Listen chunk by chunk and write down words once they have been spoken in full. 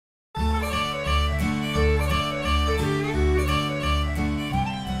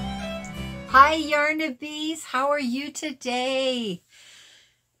Hi Yarnabees, how are you today?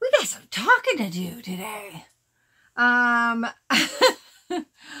 We got some talking to do today.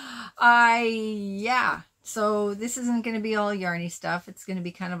 So this isn't going to be all yarny stuff. It's going to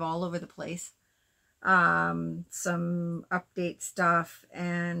be kind of all over the place. Some update stuff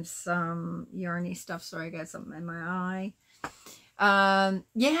and some yarny stuff. Sorry, I got something in my eye.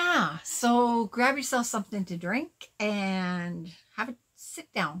 So grab yourself something to drink and have a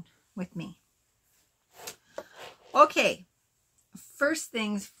sit down with me. Okay, first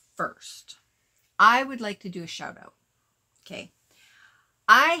things first, I would like to do a shout out. Okay,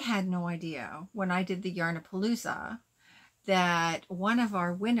 I had no idea when I did the Yarnapalooza that one of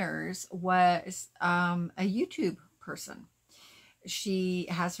our winners was a YouTube person. She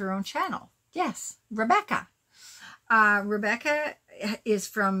has her own channel. Yes, Rebecca. Rebecca is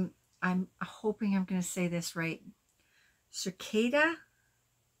from, I'm hoping I'm going to say this right, Circada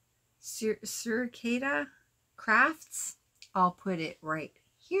Crafts. I'll put it right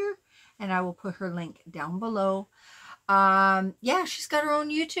here and I will put her link down below. She's got her own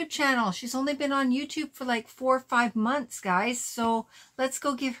YouTube channel. She's only been on YouTube for like 4 or 5 months, guys. So let's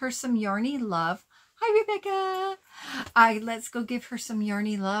go give her some yarny love. Hi, Rebecca. Let's go give her some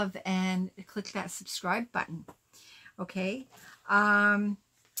yarny love and click that subscribe button. Okay.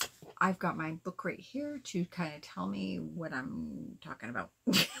 I've got my book right here to kind of tell me what I'm talking about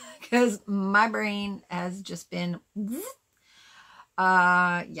because my brain has just been,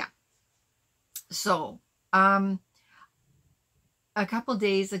 So, a couple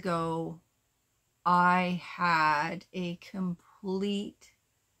days ago, I had a complete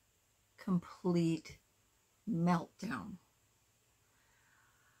meltdown.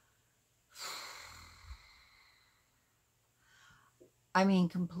 I mean,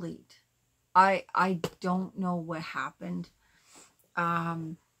 complete. I don't know what happened.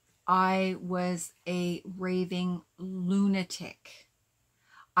 I was a raving lunatic.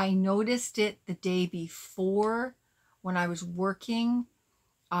 I noticed it the day before when I was working.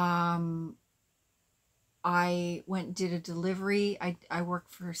 I went and did a delivery. I work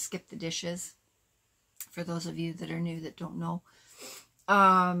for Skip the Dishes, for those of you that are new that don't know.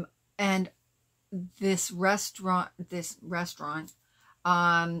 And this restaurant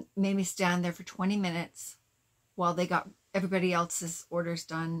made me stand there for 20 minutes while they got everybody else's orders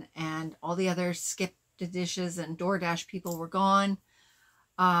done, and all the other Skip the Dishes and DoorDash people were gone,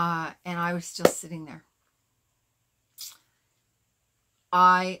 and I was still sitting there.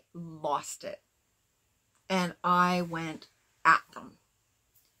 I lost it and I went at them.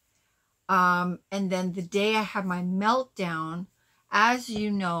 And then the day I had my meltdown, as you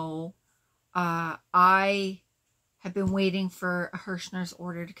know, I have been waiting for a Hirschner's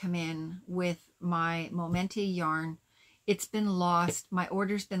order to come in with my Momenti yarn. It's been lost. My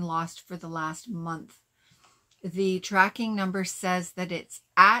order's been lost for the last month. The tracking number says that it's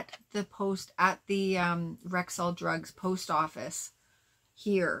at the Rexall Drugs post office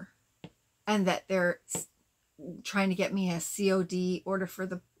here, and that they're trying to get me a COD order for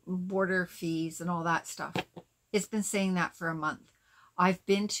the border fees and all that stuff. It's been saying that for a month. I've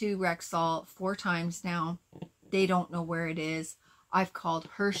been to Rexall 4 times now. They don't know where it is. I've called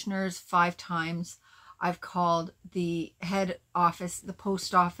Hirschner's 5 times. I've called the head office, the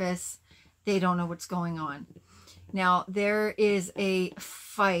post office. They don't know what's going on. Now, there is a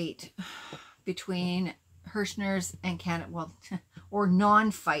fight between Hirschner's and Canada, well, or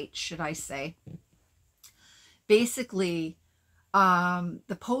non-fight, should I say. Basically,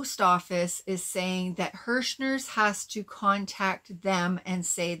 the post office is saying that Hirschner's has to contact them and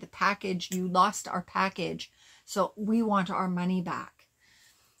say, the package, you lost our package, so we want our money back.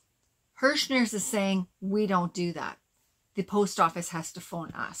 Hirschner's is saying, we don't do that. The post office has to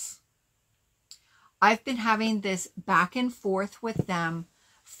phone us. I've been having this back and forth with them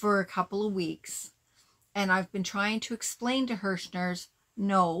for a couple of weeks, and I've been trying to explain to Hirschner's,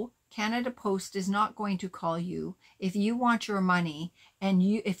 no, Canada Post is not going to call you if you want your money, and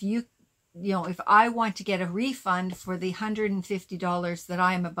if I want to get a refund for the $150 that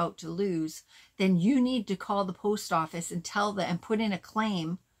I am about to lose, then you need to call the post office and tell them and put in a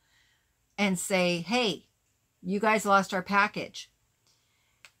claim and say, hey, you guys lost our package.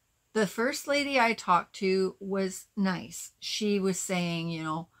 The first lady I talked to was nice. She was saying,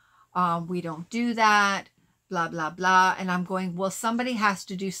 we don't do that, blah, blah, blah. And I'm going, well, somebody has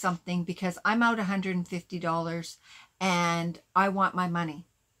to do something because I'm out $150 and I want my money.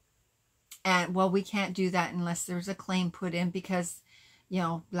 And, well, we can't do that unless there's a claim put in because,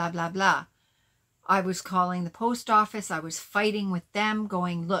 blah, blah, blah. I was calling the post office. I was fighting with them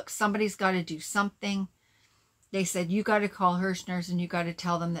going, look, somebody's got to do something. they said, you got to call Hirschner's and you got to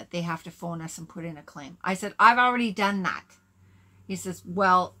tell them that they have to phone us and put in a claim. I said, I've already done that. He says,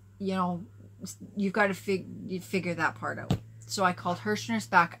 well, you know, you've got to figure that part out. So I called Hirschner's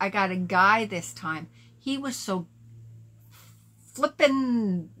back. I got a guy this time. He was so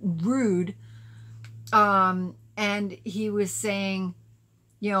flippin' rude. And he was saying,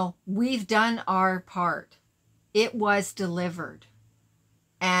 you know, we've done our part. It was delivered.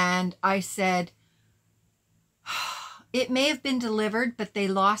 And I said, it may have been delivered, but they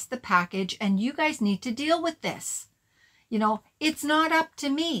lost the package and you guys need to deal with this. You know, it's not up to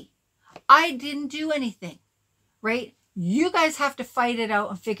me. I didn't do anything, right? You guys have to fight it out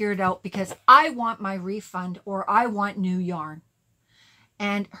and figure it out because I want my refund or I want new yarn.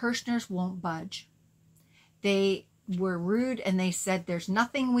 And Hirschner's won't budge. They were rude and they said, there's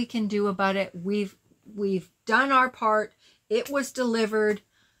nothing we can do about it. We've done our part. It was delivered.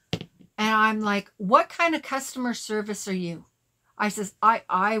 And I'm like, what kind of customer service are you? I says,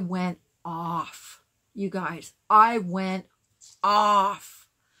 I went off, you guys. I went off.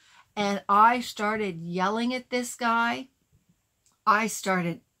 And I started yelling at this guy. I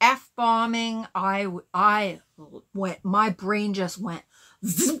started F-bombing. I went, my brain just went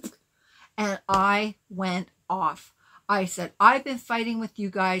zoop, and I went off. I said, I've been fighting with you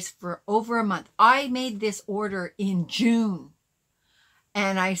guys for over a month. I made this order in June.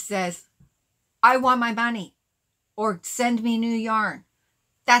 And I says, I want my money or send me new yarn.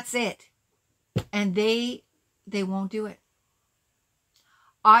 That's it. And they won't do it.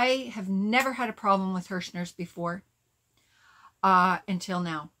 I have never had a problem with Hirschner's before until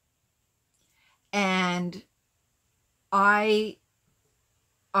now. And I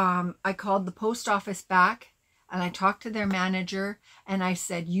called the post office back and I talked to their manager and I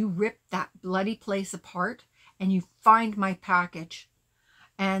said, you ripped that bloody place apart and you find my package.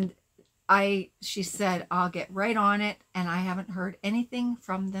 And she said, I'll get right on it. And I haven't heard anything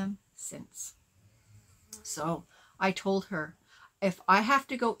from them since. So I told her, if I have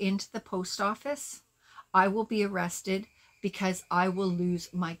to go into the post office, I will be arrested because I will lose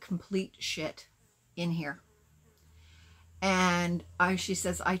my complete shit in here. And she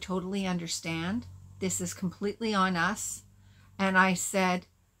says, I totally understand. This is completely on us. And I said,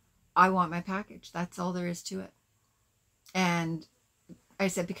 I want my package. That's all there is to it. And I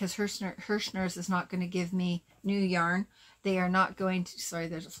said, because Hirschner's is not going to give me new yarn. They are not going to, sorry,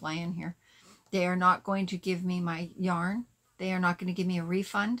 there's a fly in here. They are not going to give me my yarn. They are not going to give me a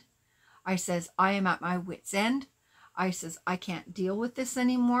refund. I says, I am at my wit's end. I says, I can't deal with this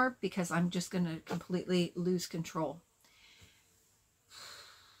anymore because I'm just going to completely lose control.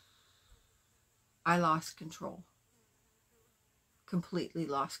 I lost control. Completely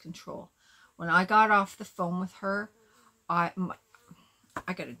lost control. When I got off the phone with her, I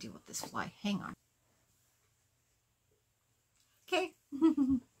got to deal with this fly. Hang on. Okay.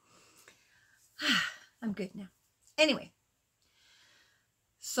 I'm good now. Anyway.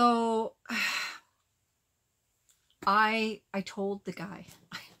 So I told the guy,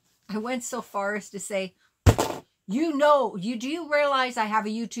 I went so far as to say, you know, do you realize I have a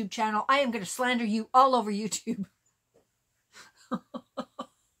YouTube channel? I am going to slander you all over YouTube.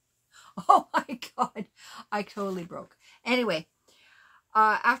 Oh my God. I totally broke. Anyway,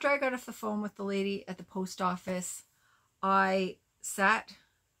 after I got off the phone with the lady at the post office, I sat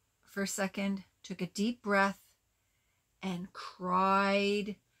for a second, took a deep breath, and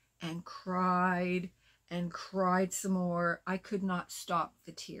cried and cried and cried some more. I could not stop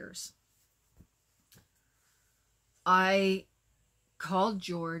the tears. I called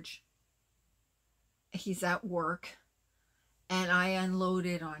George. He's at work. And I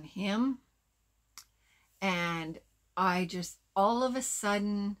unloaded on him. And I just, all of a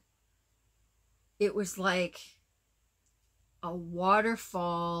sudden, it was like a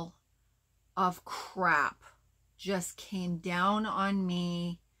waterfall of crap just came down on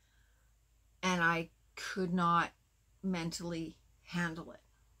me, and I could not mentally handle it.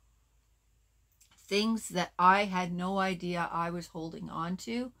 Things that I had no idea I was holding on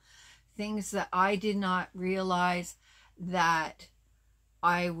to, things that I did not realize that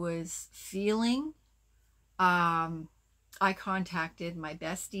I was feeling. I contacted my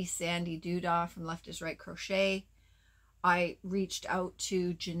bestie, Sandy Doodah from Left is Right Crochet. I reached out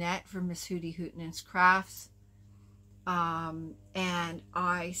to Jeanette from Miss Hootie Hootenan's Crafts. And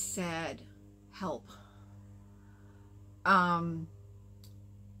I said, help. I'm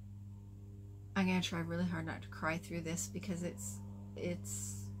going to try really hard not to cry through this because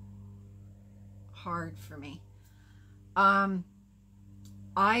it's hard for me. I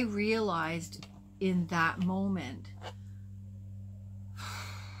realized in that moment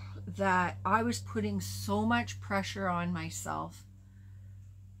that I was putting so much pressure on myself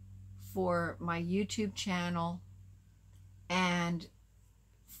for my YouTube channel and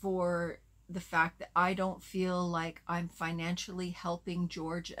for the fact that I don't feel like I'm financially helping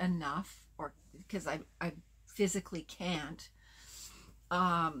George enough, or because I physically can't.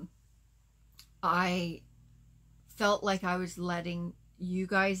 I felt like I was letting you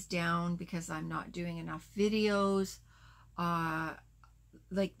guys down because I'm not doing enough videos.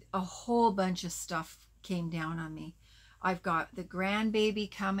 Like a whole bunch of stuff came down on me. I've got the grandbaby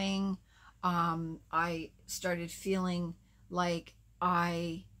coming. I started feeling like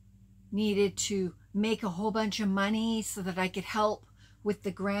I needed to make a whole bunch of money so that I could help with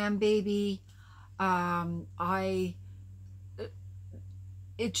the grandbaby.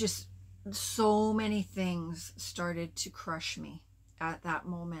 It just, so many things started to crush me at that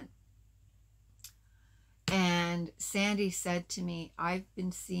moment. And Sandy said to me, I've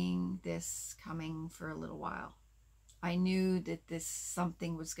been seeing this coming for a little while. I knew that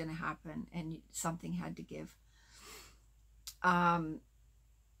something was going to happen and something had to give. I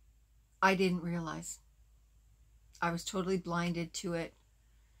didn't realize. I was totally blinded to it.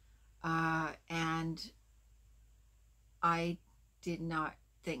 And I did not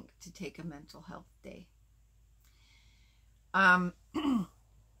think to take a mental health day. And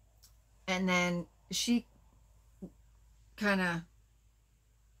then she kind of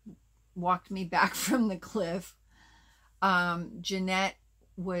walked me back from the cliff. Jeanette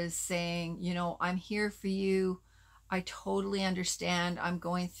was saying, you know, I'm here for you. I totally understand. I'm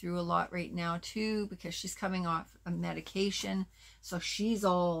going through a lot right now too, because she's coming off a medication. So she's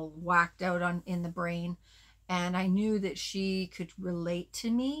all whacked out in the brain. And I knew that she could relate to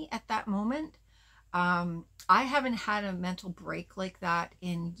me at that moment. I haven't had a mental break like that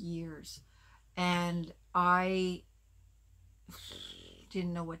in years. And I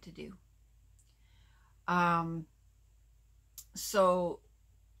didn't know what to do. So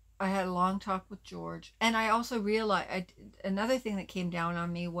I had a long talk with George. And I also realized, another thing that came down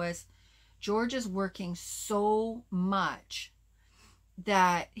on me was George is working so much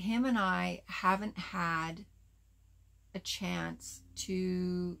that him and I haven't had a chance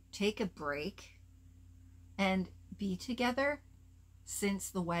to take a break and be together since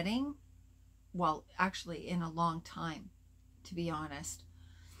the wedding. Well, actually in a long time, to be honest.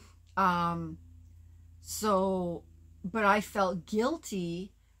 But I felt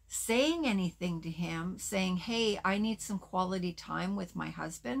guilty saying anything to him, saying, hey, I need some quality time with my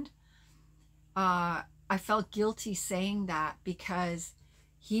husband. I felt guilty saying that because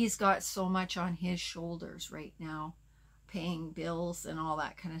he's got so much on his shoulders right now, paying bills and all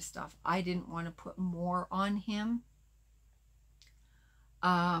that kind of stuff. I didn't want to put more on him.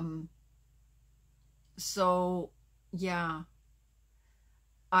 So yeah,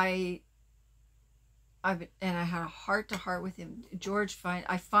 I had a heart-to-heart with him. George,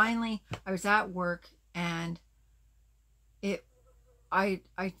 I was at work and I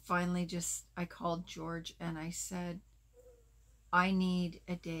finally I called George and I said, I need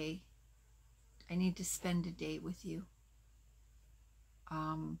a day. I need to spend a day with you.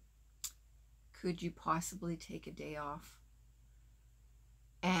 Could you possibly take a day off?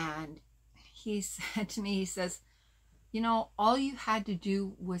 And he said to me, he says, you know, all you had to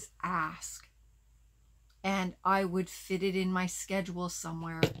do was ask. And I would fit it in my schedule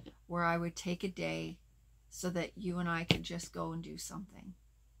somewhere where I would take a day so that you and I could just go and do something.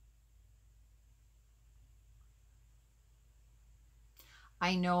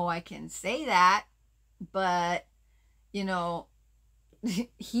 I know I can say that, but, you know,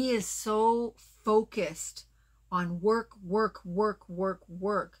 he is so focused on work,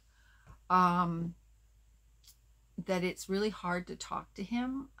 that it's really hard to talk to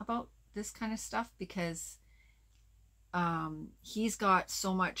him about this kind of stuff because he's got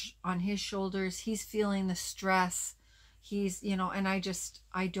so much on his shoulders. He's feeling the stress. He's, you know, and I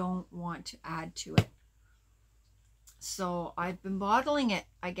don't want to add to it. So I've been bottling it,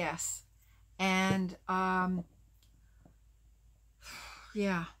 I guess. And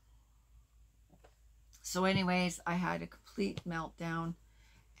yeah. So anyways, I had a complete meltdown,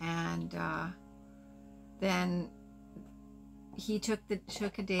 and then he took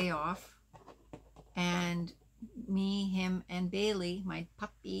a day off, and me, him, and Bailey, my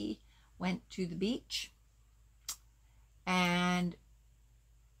puppy, went to the beach, and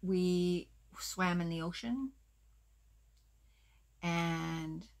we swam in the ocean,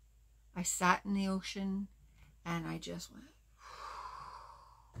 and I sat in the ocean, and I just went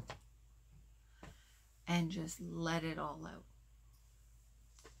and just let it all out.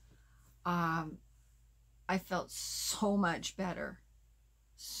 I felt so much better,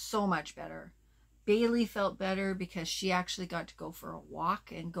 so much better. Bailey felt better because she actually got to go for a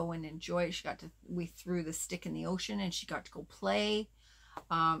walk and go and enjoy it. We threw the stick in the ocean and she got to go play.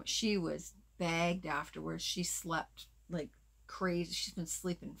 She was bagged afterwards. She slept like crazy. She's been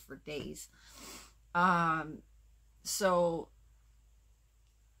sleeping for days. So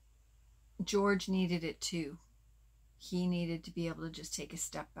George needed it too. He needed to be able to just take a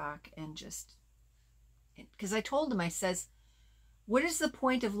step back and just, because I told him, I says, what is the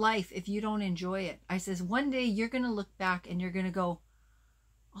point of life if you don't enjoy it? I says, one day you're going to look back and you're going to go,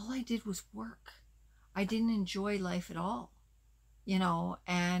 all I did was work. I didn't enjoy life at all, you know.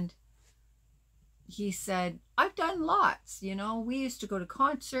 And he said, I've done lots, you know, we used to go to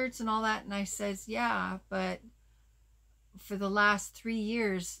concerts and all that. And I says, yeah, but for the last 3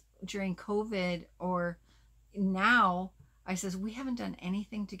 years during COVID or now, I says, we haven't done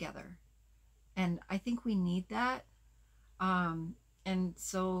anything together. And I think we need that. And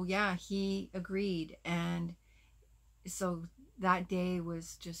so, yeah, he agreed. And so that day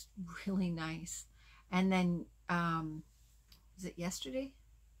was just really nice. And then, was it yesterday?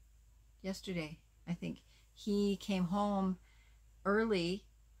 Yesterday, I think he came home early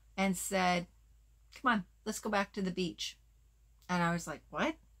and said, come on, let's go back to the beach. And I was like,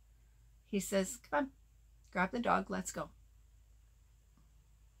 what? He says, come on, grab the dog, let's go.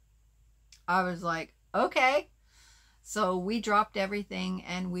 I was like, okay. So we dropped everything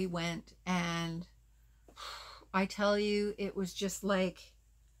and we went, and I tell you, it was just like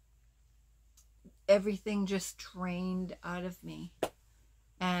everything just drained out of me.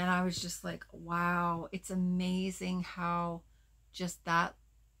 And I was just like, wow, it's amazing how just that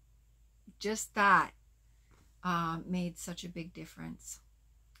made such a big difference.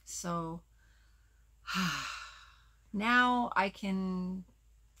 So now I can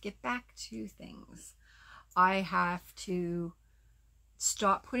get back to things. I have to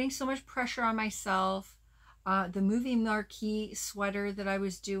stop putting so much pressure on myself. The movie marquee sweater that I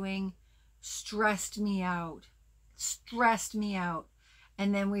was doing stressed me out.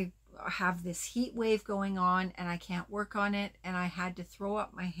 And then we have this heat wave going on and I can't work on it. And I had to throw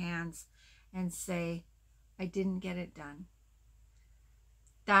up my hands and say, I didn't get it done.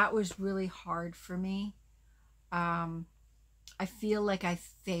 That was really hard for me. I feel like I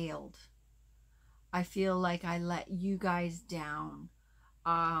failed. I feel like I let you guys down.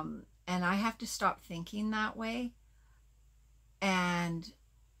 And I have to stop thinking that way. And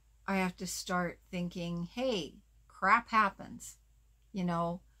I have to start thinking, hey, crap happens. You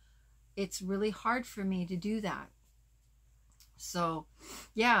know, it's really hard for me to do that. So,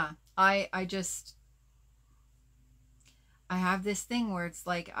 yeah, I have this thing where it's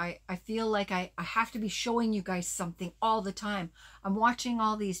like, I feel like I have to be showing you guys something all the time. I'm watching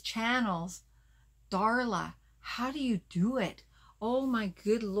all these channels. Darla, how do you do it? Oh my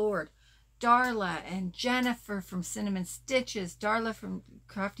good Lord. Darla and Jennifer from Cinnamon Stitches, Darla from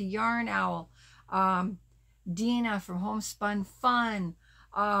Crafty Yarn Owl, Dina from Homespun Fun.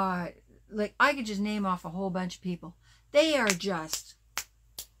 Like I could just name off a whole bunch of people. They are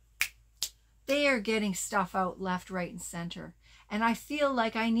getting stuff out left, right, and center. And I feel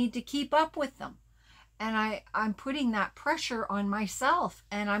like I need to keep up with them. And I'm putting that pressure on myself.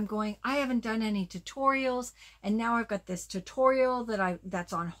 And I'm going, I haven't done any tutorials. And now I've got this tutorial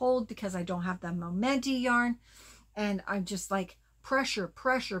that's on hold because I don't have the Momenti yarn. And I'm just like, pressure.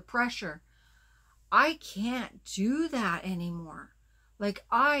 I can't do that anymore. Like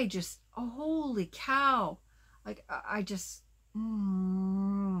I just, oh, holy cow. Like I just,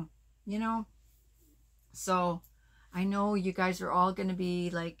 you know. So I know you guys are all going to be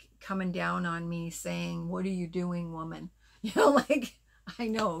like coming down on me saying, what are you doing, woman? You know, like, I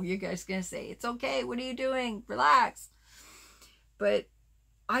know you guys are going to say, it's okay. What are you doing? Relax. But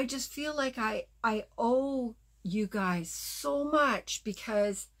I just feel like I owe you guys so much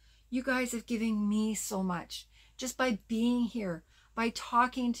because you guys have given me so much just by being here, by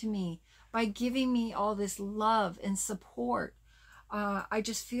talking to me, by giving me all this love and support. I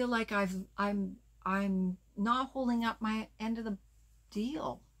just feel like I'm not holding up my end of the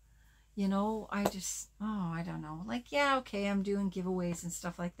deal. You know, I don't know. Like, yeah, okay, I'm doing giveaways and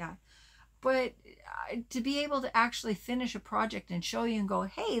stuff like that. But to be able to actually finish a project and show you and go,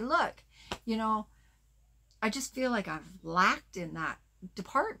 hey, look, you know, I just feel like I've lacked in that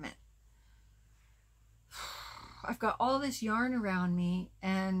department. I've got all this yarn around me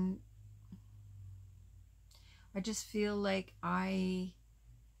and I just feel like I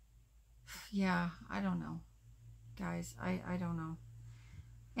don't know. Guys, I don't know.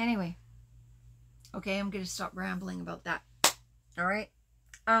 Anyway, okay, I'm going to stop rambling about that. All right.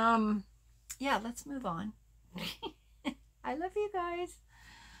 Yeah, let's move on. I love you guys.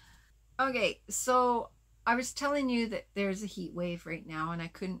 Okay, so I was telling you that there's a heat wave right now and I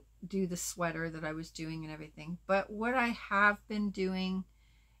couldn't do the sweater that I was doing and everything. But what I have been doing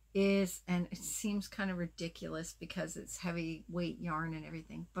is, and it seems kind of ridiculous because it's heavy weight yarn and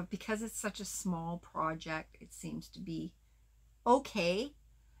everything, but because it's such a small project, it seems to be okay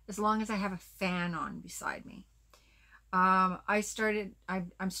as long as I have a fan on beside me. I'm starting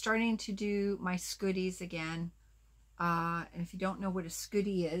to do my scoodies again. And if you don't know what a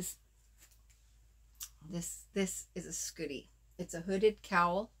scoodie is, this is a scoodie. It's a hooded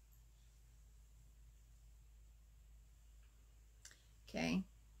cowl. Okay.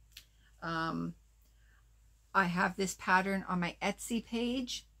 I have this pattern on my Etsy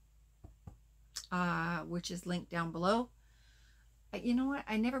page, which is linked down below. You know what?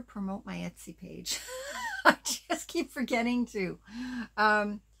 I never promote my Etsy page. I just keep forgetting to.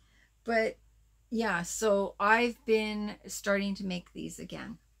 But yeah, so I've been starting to make these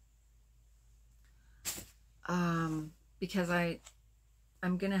again. Because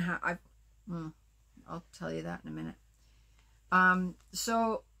I'm gonna have, I'll tell you that in a minute.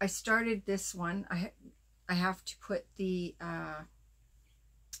 So I started this one. I have to put the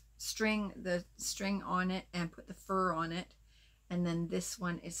string on it and put the fur on it, and then this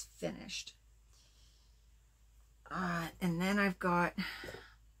one is finished. And then I've got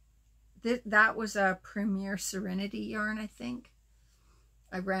that was a Premier Serenity yarn, I think.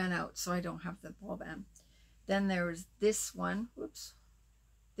 I ran out, so I don't have the ball band. Then there was this one. Whoops.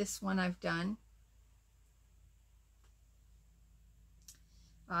 This one I've done.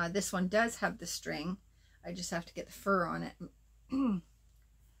 This one does have the string. I just have to get the fur on it.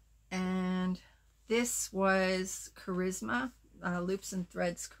 And this was Charisma, Loops and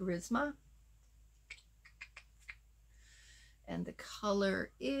Threads Charisma. And the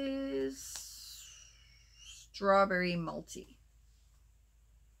color is Strawberry Multi.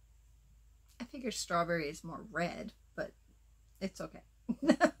 I figure strawberry is more red, but it's okay.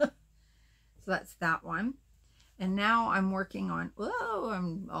 So that's that one. And now I'm working on,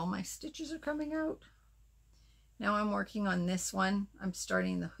 all my stitches are coming out. Now I'm working on this one. I'm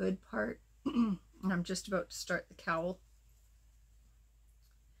starting the hood part. And I'm just about to start the cowl.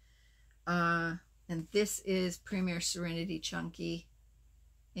 And this is Premier Serenity Chunky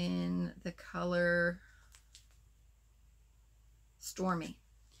in the color Stormy.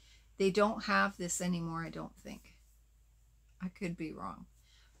 They don't have this anymore, I don't think. I could be wrong.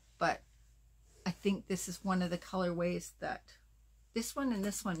 But I think this is one of the colorways that, this one and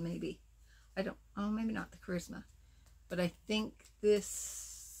this one maybe. Maybe not the Charisma. But I think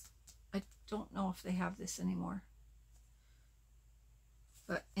this, I don't know if they have this anymore.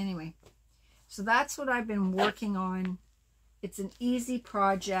 But anyway, so that's what I've been working on. It's an easy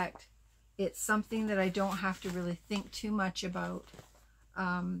project. It's something that I don't have to really think too much about.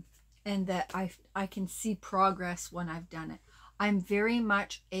 And that I can see progress when I've done it. I'm very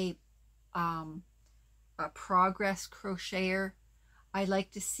much a progress crocheter. I like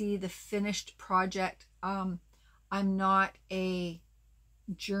to see the finished project. I'm not a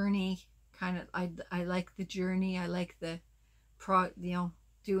journey kind of, I like the journey. I like the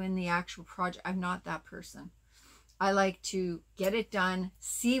doing the actual project. I'm not that person. I like to get it done,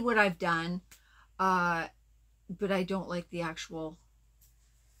 see what I've done, but I don't like the actual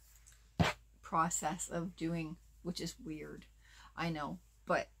process of doing, which is weird, I know,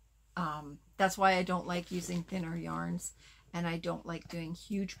 but that's why I don't like using thinner yarns, and I don't like doing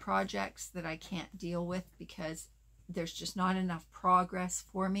huge projects that I can't deal with because there's just not enough progress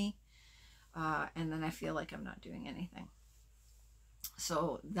for me, and then I feel like I'm not doing anything.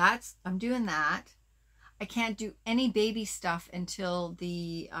 So I'm doing that. I can't do any baby stuff until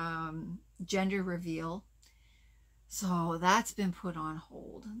the gender reveal. So that's been put on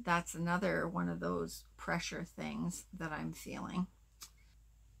hold. That's another one of those pressure things that I'm feeling.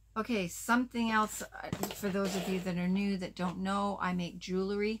 Okay, something else for those of you that are new that don't know, I make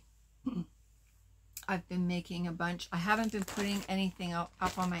jewelry. I've been making a bunch. I haven't been putting anything up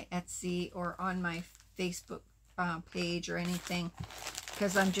on my Etsy or on my Facebook page or anything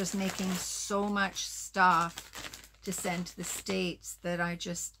because I'm just making so much stuff to send to the States that I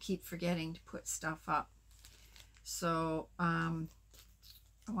just keep forgetting to put stuff up. So I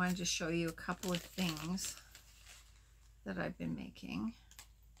wanted to show you a couple of things that I've been making.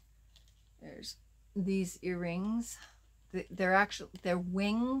 There's these earrings. They're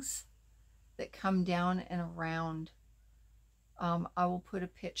wings that come down and around. I will put a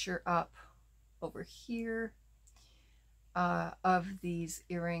picture up over here of these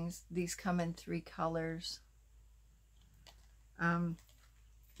earrings. These come in 3 colors.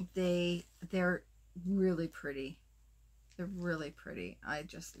 They're really pretty. They're really pretty. I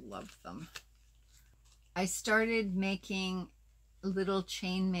just love them. I started making little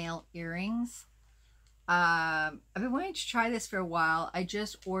chainmail earrings. I've been wanting to try this for a while. I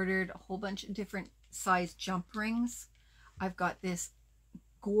just ordered a whole bunch of different size jump rings. I've got this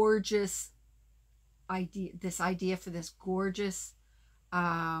gorgeous idea for this gorgeous,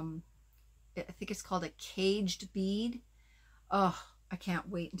 I think it's called a caged bead. Oh, I can't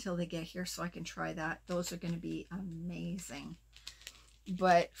wait until they get here so I can try that. Those are going to be amazing.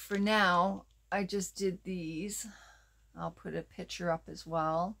 But for now, I just did these. I'll put a picture up as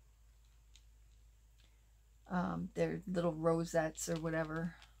well. They're little rosettes or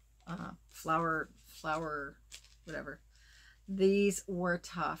whatever, flower, whatever. These were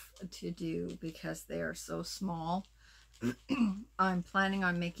tough to do because they are so small. I'm planning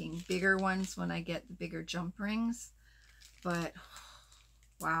on making bigger ones when I get the bigger jump rings, but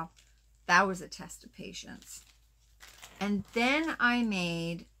wow, that was a test of patience. And then I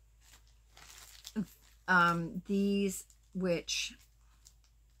made these, which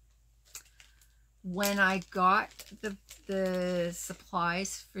when I got the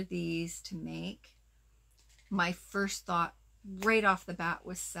supplies for these to make, my first thought right off the bat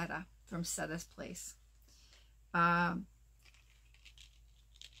was Seta, from Seta's Place.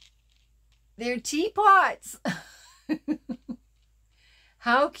 They're teapots.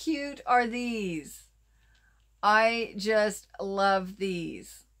 How cute are these? I just love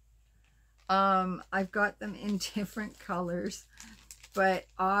these. I've got them in different colors, but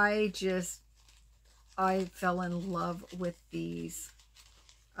I fell in love with these.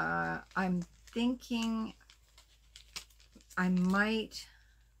 I'm thinking I might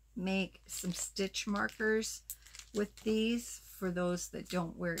make some stitch markers with these for those that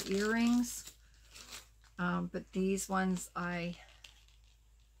don't wear earrings. But these ones, I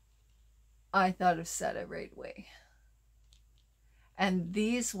thought of Seta right away. And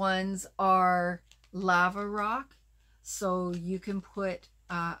these ones are lava rock, so you can put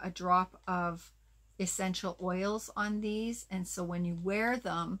a drop of essential oils on these, and so when you wear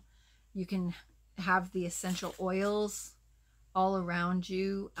them, you can have the essential oils all around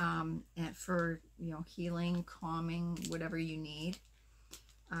you, and for, you know, healing, calming, whatever you need.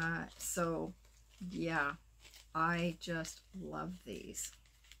 So yeah, I just love these.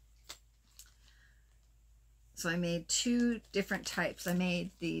 So I made two different types. I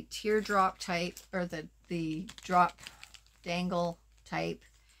made the teardrop type, or the drop dangle type,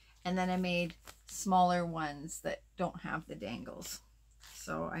 and then I made smaller ones that don't have the dangles.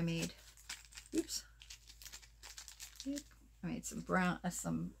 So I made, oops, I made some brown,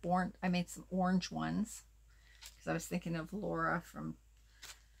 some orange. I made some orange ones because I was thinking of Laura from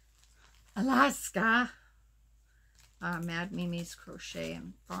Alaska. Mad Mimi's Crochet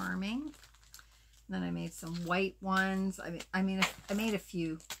and Farming. And then I made some white ones. I made a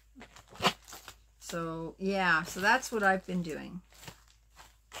few. So yeah, so that's what I've been doing.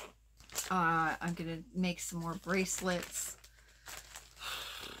 I'm gonna make some more bracelets.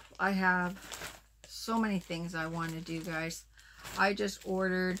 I have so many things I want to do, guys. I just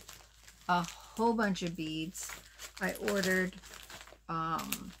ordered a whole bunch of beads. I ordered a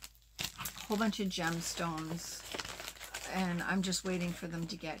whole bunch of gemstones, and I'm just waiting for them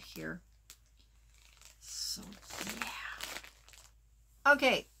to get here. So yeah.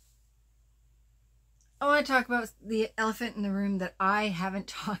 Okay. I want to talk about the elephant in the room that I haven't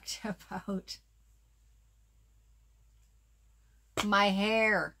talked about. My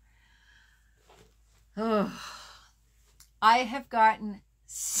hair. Oh, I have gotten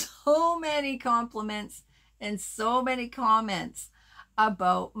so many compliments and so many comments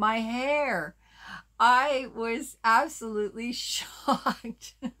about my hair. I was absolutely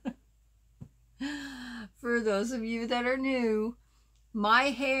shocked. For those of you that are new, my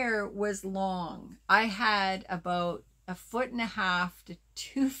hair was long. I had about 1.5 to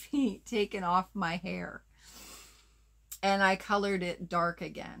 2 feet taken off my hair, and I colored it dark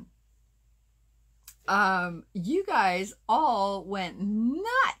again. You guys all went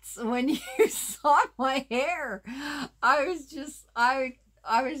nuts when you saw my hair. I was just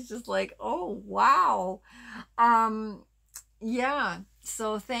like, oh wow. Yeah,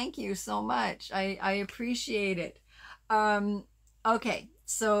 so thank you so much. I appreciate it. Okay,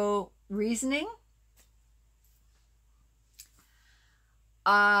 so reasoning.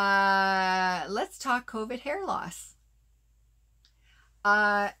 Let's talk COVID hair loss.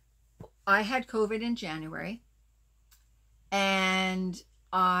 I had COVID in January, and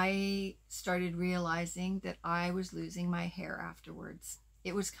I started realizing that I was losing my hair afterwards.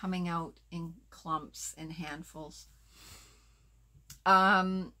 It was coming out in clumps and handfuls.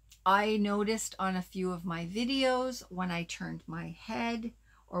 I noticed on a few of my videos, when I turned my head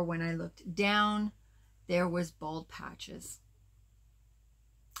or when I looked down, there was bald patches.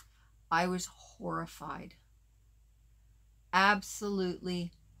 I was horrified.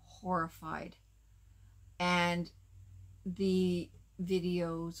 Absolutely horrified. And the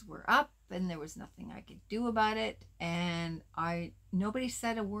videos were up and there was nothing I could do about it, and nobody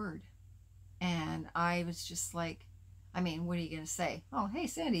said a word. And I was just like, I mean, what are you going to say? Oh, hey,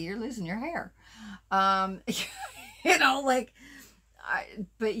 Sandy, you're losing your hair. You know, like,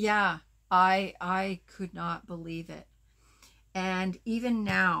 but yeah, I could not believe it. And even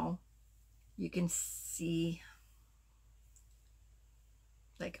now, you can see,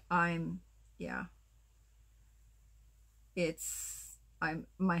 like,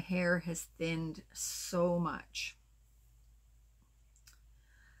 my hair has thinned so much.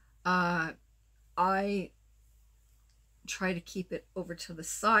 I try to keep it over to the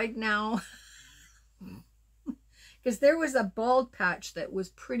side now because there was a bald patch that was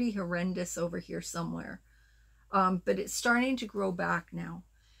pretty horrendous over here somewhere, but it's starting to grow back now.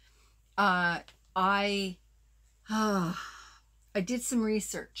 I did some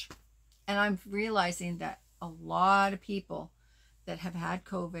research, and I'm realizing that a lot of people that have had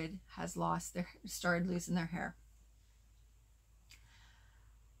COVID started losing their hair.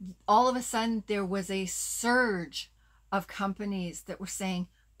 All of a sudden, there was a surge of companies that were saying,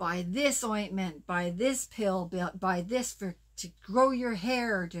 buy this ointment, buy this pill, buy this to grow your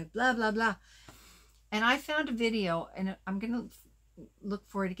hair, to blah, blah, blah. And I found a video, and I'm going to look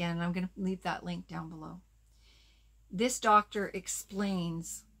for it again, and I'm going to leave that link down below. This doctor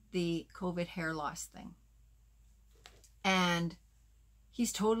explains the COVID hair loss thing. And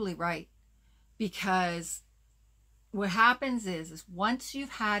he's totally right, because what happens is once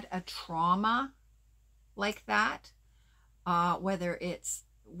you've had a trauma like that, whether it's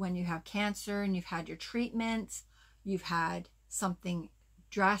when you have cancer and you've had your treatments, you've had something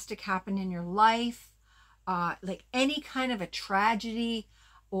drastic happen in your life, like any kind of a tragedy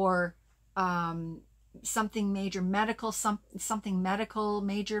or something major medical, something medical,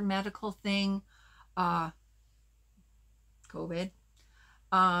 major medical thing, COVID,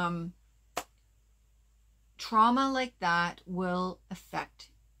 trauma like that will affect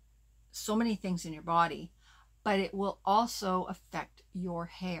so many things in your body, but it will also affect your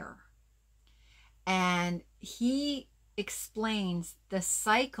hair. And he explains the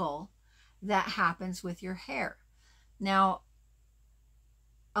cycle that happens with your hair. Now,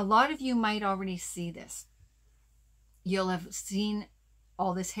 a lot of you might already see this. You'll have seen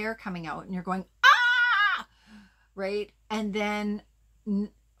all this hair coming out and you're going, ah, right? And then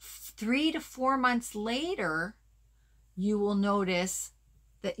 3 to 4 months later, you will notice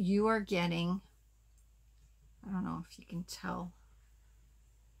that you are getting, I don't know if you can tell,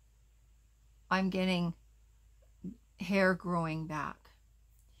 I'm getting hair growing back.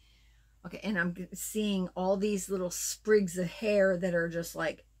 Okay, and I'm seeing all these little sprigs of hair that are just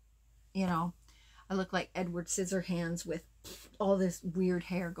like, you know, I look like Edward Scissorhands with all this weird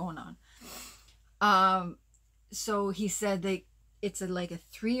hair going on. So he said that it's like a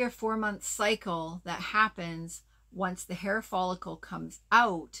 3 or 4 month cycle that happens once the hair follicle comes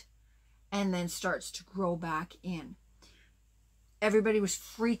out and then starts to grow back in. Everybody was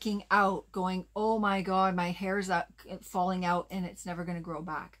freaking out, going, oh my God, my hair's falling out and it's never going to grow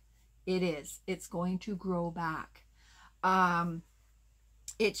back. It is. It's going to grow back.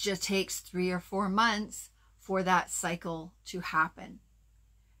 It just takes 3 or 4 months for that cycle to happen.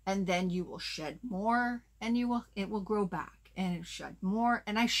 And then you will shed more and it will grow back. And it shed more.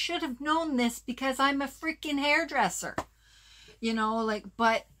 And I should have known this because I'm a freaking hairdresser. You know, like,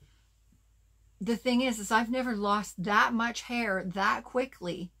 but the thing is I've never lost that much hair that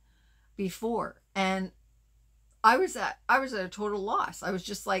quickly before. And I was at a total loss. I was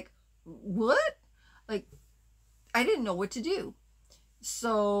just like, what? Like, I didn't know what to do.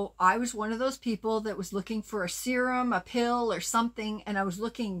 So I was one of those people that was looking for a serum, a pill or something. And I was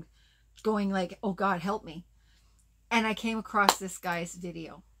looking, going like, oh God, help me. And I came across this guy's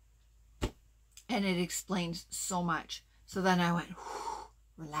video and it explained so much. So then I went,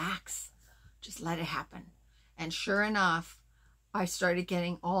 relax, just let it happen. And sure enough, I started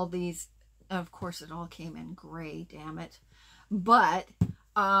getting all these, of course it all came in gray, damn it. But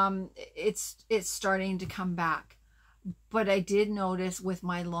it's starting to come back. But I did notice with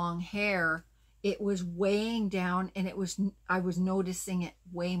my long hair, it was weighing down and I was noticing it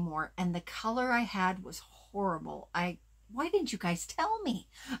way more. And the color I had was horrible. Why didn't you guys tell me?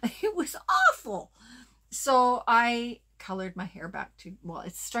 It was awful. So I colored my hair back to, well,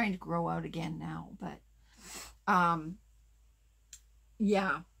 it's starting to grow out again now, but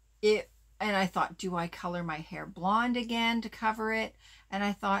yeah. and I thought, do I color my hair blonde again to cover it? And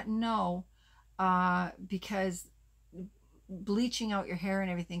I thought, no, because bleaching out your hair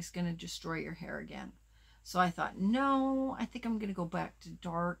and everything's going to destroy your hair again. So I thought, no, I think I'm going to go back to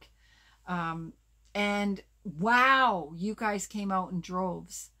dark. And wow, you guys came out in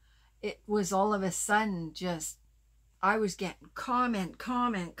droves. It was all of a sudden just, I was getting comment.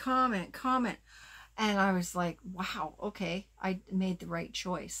 And I was like, wow, okay, I made the right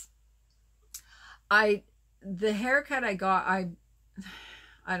choice. The haircut I got,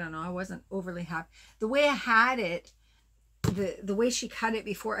 I don't know, I wasn't overly happy. The way I had it, the way she cut it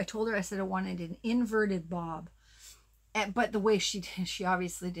before, I told her, I said I wanted an inverted bob. But the way she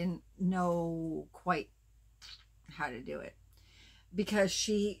obviously didn't know quite how to do it, because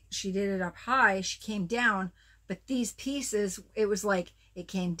she did it up high, she came down, but these pieces, it was like it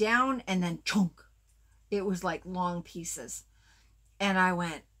came down and then chunk. It was like long pieces. And I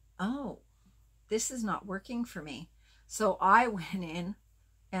went, oh, this is not working for me. So I went in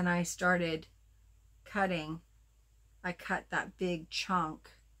and I started cutting. I cut that big chunk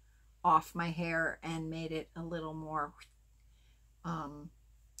off my hair and made it a little more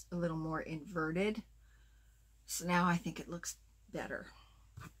inverted. So now I think it looks better.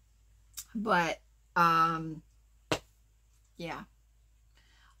 But yeah,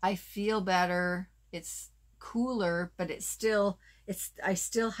 I feel better. It's cooler, but it's still, I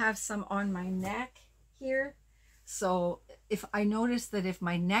still have some on my neck here. So if I notice that if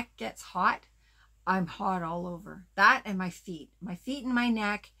my neck gets hot, I'm hot all over. That and my feet and my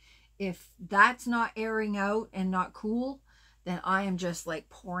neck, if that's not airing out and not cool, then I am just like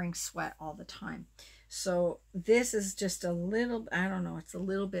pouring sweat all the time. So this is just a little, I don't know, it's a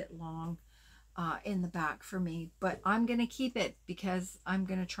little bit long in the back for me, but I'm going to keep it because I'm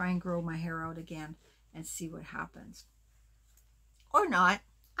going to try and grow my hair out again and see what happens. Or not.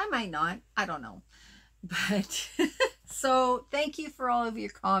 I might not. I don't know. But so thank you for all of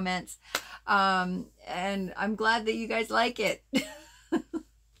your comments. And I'm glad that you guys like it.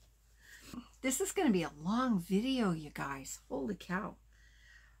 This is going to be a long video, you guys. Holy cow.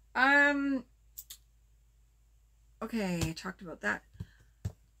 Okay, I talked about that.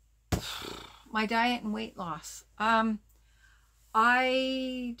 My diet and weight loss. I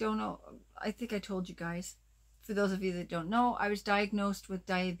don't know. I think I told you guys. For those of you that don't know, I was diagnosed with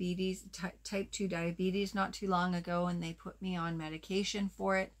diabetes, type 2 diabetes, not too long ago, and they put me on medication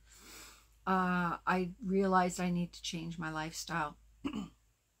for it. I realized I need to change my lifestyle.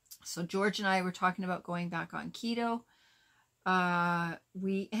 So George and I were talking about going back on keto.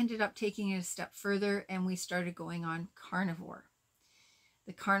 We ended up taking it a step further and we started going on carnivore.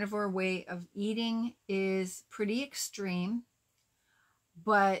 The carnivore way of eating is pretty extreme,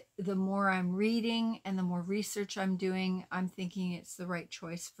 but the more I'm reading and the more research I'm doing, I'm thinking it's the right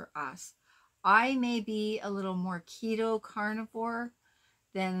choice for us. I may be a little more keto carnivore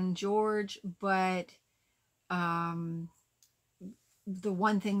than George, but the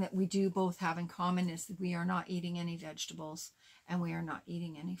one thing that we do both have in common is that we are not eating any vegetables and we are not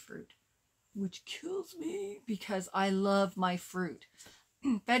eating any fruit, which kills me because I love my fruit.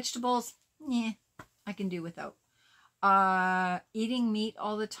 Vegetables, yeah, I can do without. Eating meat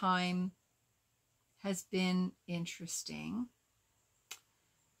all the time has been interesting.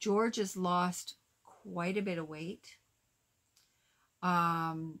 George has lost quite a bit of weight.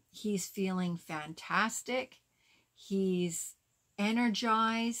 He's feeling fantastic. He's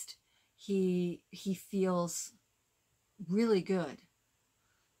energized. He feels really good.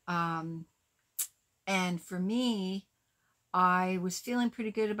 And for me, I was feeling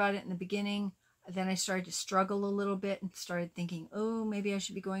pretty good about it in the beginning. Then I started to struggle a little bit and started thinking, oh, maybe I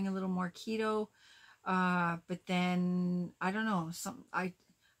should be going a little more keto. But then, I don't know, I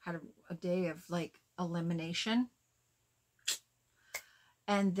had a day of like elimination.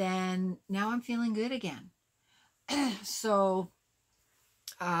 And then now I'm feeling good again. So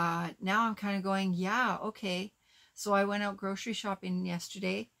now I'm kind of going, yeah, okay. So I went out grocery shopping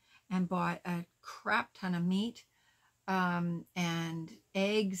yesterday and bought a crap ton of meat and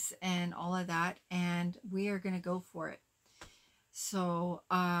eggs and all of that, and we are going to go for it. So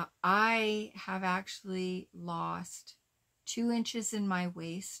I have actually lost 2 inches in my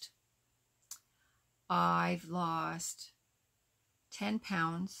waist. I've lost 10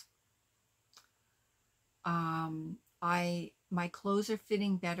 pounds. My clothes are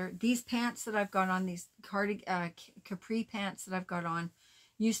fitting better. These pants that I've got on, these capri pants that I've got on,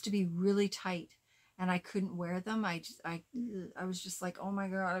 used to be really tight and I couldn't wear them. I was just like, oh my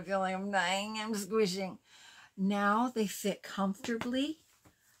God, I feel like I'm dying. I'm squishing. Now they fit comfortably.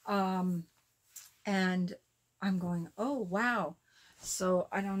 And I'm going, oh, wow. So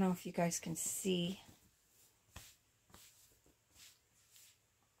I don't know if you guys can see.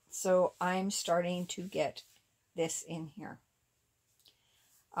 So I'm starting to get this in here.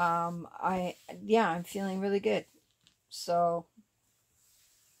 I'm feeling really good. So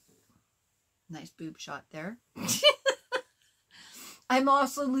nice boob shot there. I'm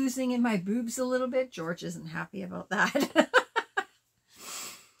also losing in my boobs a little bit. George isn't happy about that.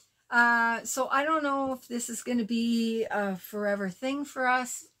 So I don't know if this is going to be a forever thing for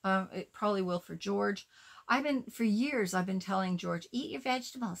us. It probably will for George. For years, I've been telling George, eat your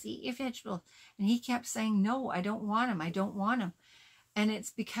vegetables, eat your vegetables. And he kept saying, no, I don't want them. I don't want them. And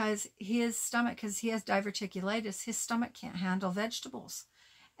it's because his stomach, because he has diverticulitis, his stomach can't handle vegetables.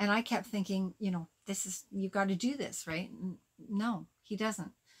 And I kept thinking, you know, you got to do this, right? No, he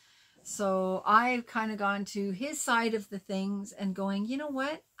doesn't. So I've kind of gone to his side of the things and going, you know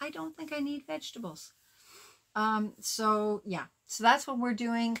what? I don't think I need vegetables. So yeah, so that's what we're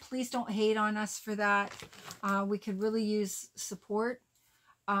doing. Please don't hate on us for that. We could really use support.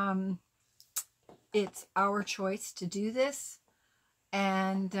 It's our choice to do this.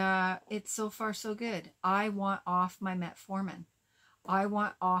 And it's so far so good. I want off my metformin. I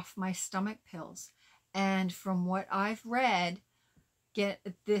want off my stomach pills. And from what I've read,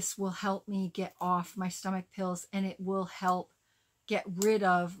 this will help me get off my stomach pills, and it will help get rid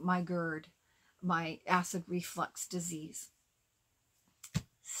of my GERD, my acid reflux disease.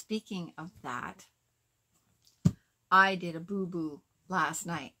 Speaking of that, I did a boo-boo last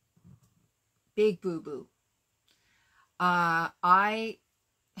night. Big boo-boo. I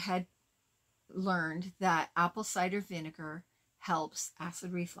had learned that apple cider vinegar helps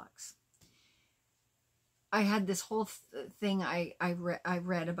acid reflux. I had this whole thing I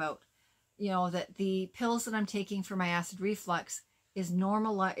read about, you know, that the pills that I'm taking for my acid reflux is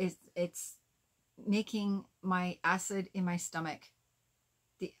it's making my acid in my stomach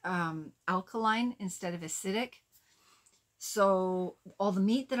the alkaline instead of acidic. So all the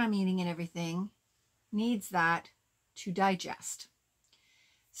meat that I'm eating and everything needs that to digest.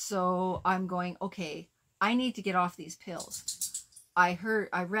 So I'm going, okay, I need to get off these pills. I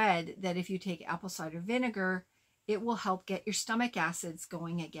read that if you take apple cider vinegar, it will help get your stomach acids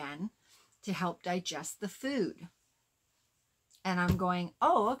going again to help digest the food. And I'm going,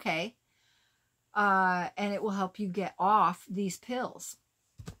 oh, okay. And it will help you get off these pills.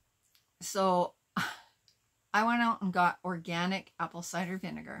 So I went out and got organic apple cider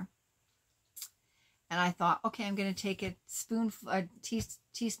vinegar. And I thought, okay, I'm going to take a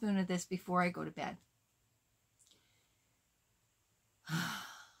teaspoon of this before I go to bed.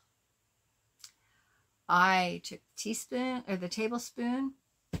 I took the tablespoon,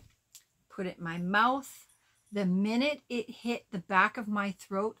 put it in my mouth. The minute it hit the back of my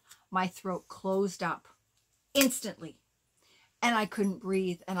throat closed up instantly. And I couldn't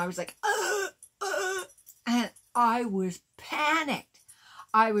breathe. And I was like, and I was panicked.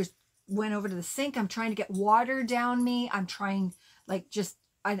 Went over to the sink. I'm trying to get water down me. I'm trying, like,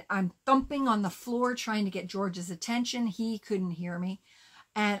 I'm thumping on the floor trying to get George's attention. He couldn't hear me.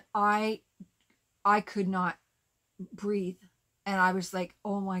 And I could not breathe. And I was like,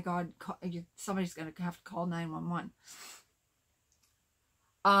 oh my God, somebody's going to have to call 911.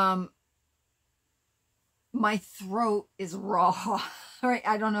 My throat is raw. Right?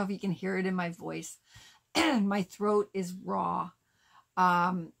 I don't know if you can hear it in my voice. My throat is raw.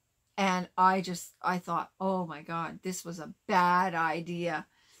 And I thought, oh my God, this was a bad idea.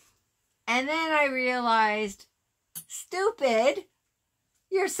 And then I realized, stupid,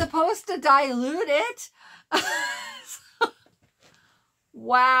 you're supposed to dilute it.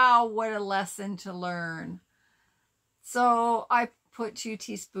 Wow, what a lesson to learn. So I put 2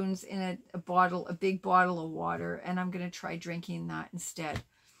 teaspoons in a big bottle of water, and I'm going to try drinking that instead.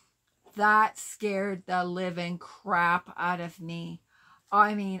 That scared the living crap out of me.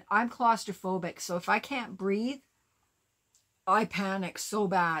 I mean, I'm claustrophobic, so if I can't breathe, I panic so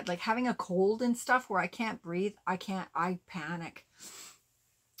bad. Like having a cold and stuff where I can't breathe, I panic.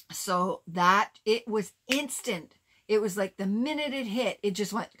 So it was instant. It was like the minute it hit, it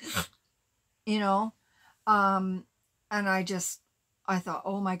just went, you know, and I thought,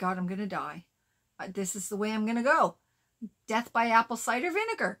 oh my God, I'm going to die. This is the way I'm going to go. Death by apple cider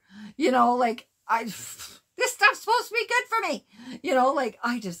vinegar. You know, like this stuff's supposed to be good for me. You know, like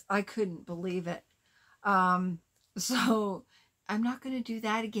I couldn't believe it. So I'm not going to do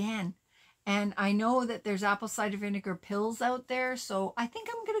that again. And I know that there's apple cider vinegar pills out there. So I think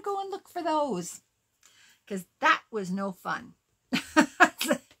I'm going to go and look for those. Because that was no fun.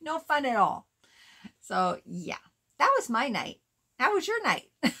 No fun at all. So yeah, that was my night. How was your night?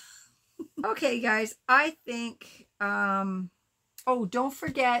 Okay, guys, I think Oh, don't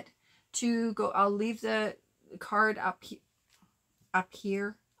forget to go. I'll leave the card up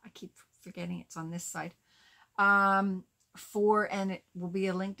here. I keep forgetting it's on this side. And it will be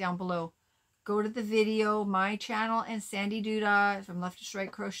a link down below. Go to the video, my channel, and Sandy Duda from Left is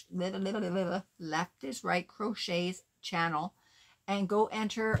Right Crochet, Left is Right Crochet's channel, and go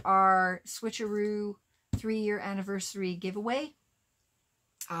enter our Switcheroo 3-year anniversary giveaway.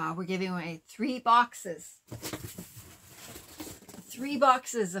 We're giving away 3 boxes. 3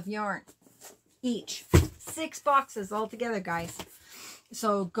 boxes of yarn each. 6 boxes altogether, guys.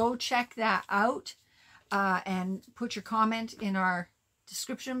 So go check that out and put your comment in our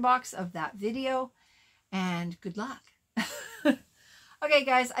description box of that video, and good luck. Okay,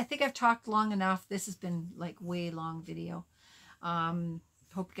 guys, I think I've talked long enough. This has been like way long video.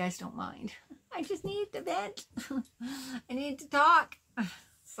 Hope you guys don't mind. I just need to vent. I need to talk.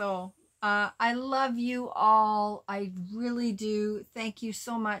 So I love you all. I really do. Thank you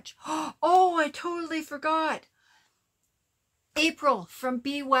so much. Oh, I totally forgot. April from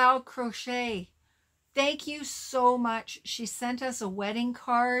Be Wow Crochet. Thank you so much. She sent us a wedding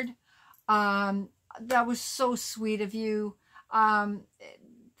card. That was so sweet of you.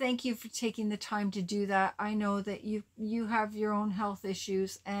 Thank you for taking the time to do that. I know that you have your own health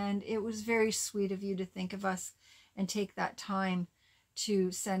issues, and it was very sweet of you to think of us and take that time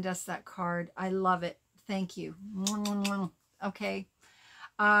to send us that card. I love it. Thank you. Okay.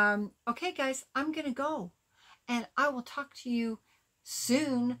 Okay, guys, I'm going to go, and I will talk to you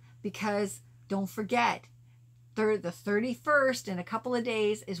soon, because don't forget, the 31st, in a couple of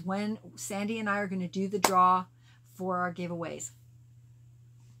days, is when Sandy and I are going to do the draw for our giveaways.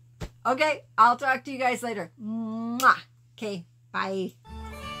 Okay, I'll talk to you guys later. Mwah. Okay, bye.